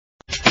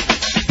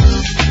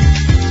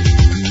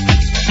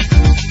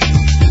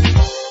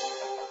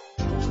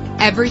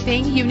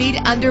Everything you need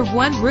under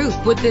one roof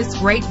with this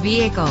great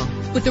vehicle.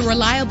 With a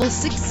reliable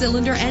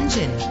 6-cylinder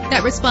engine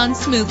that responds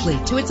smoothly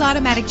to its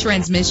automatic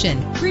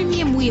transmission.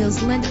 Premium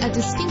wheels lend a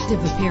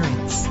distinctive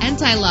appearance.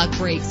 Anti-lock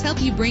brakes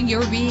help you bring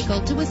your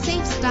vehicle to a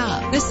safe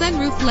stop. The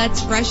sunroof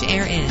lets fresh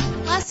air in.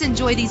 Plus,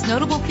 enjoy these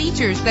notable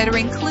features that are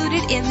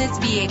included in this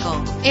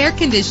vehicle: air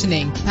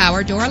conditioning,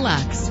 power door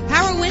locks,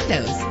 power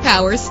windows,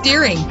 power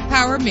steering,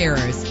 power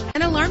mirrors,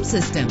 an alarm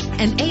system,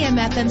 an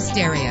AM/FM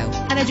stereo,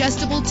 an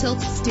adjustable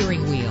tilt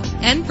steering wheel.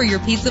 And for your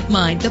peace of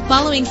mind, the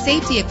following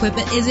safety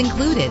equipment is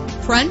included: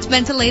 front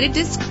ventilated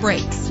disc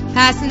brakes,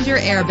 passenger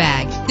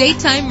airbag,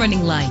 daytime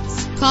running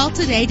lights. Call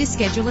today to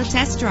schedule a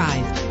test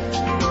drive.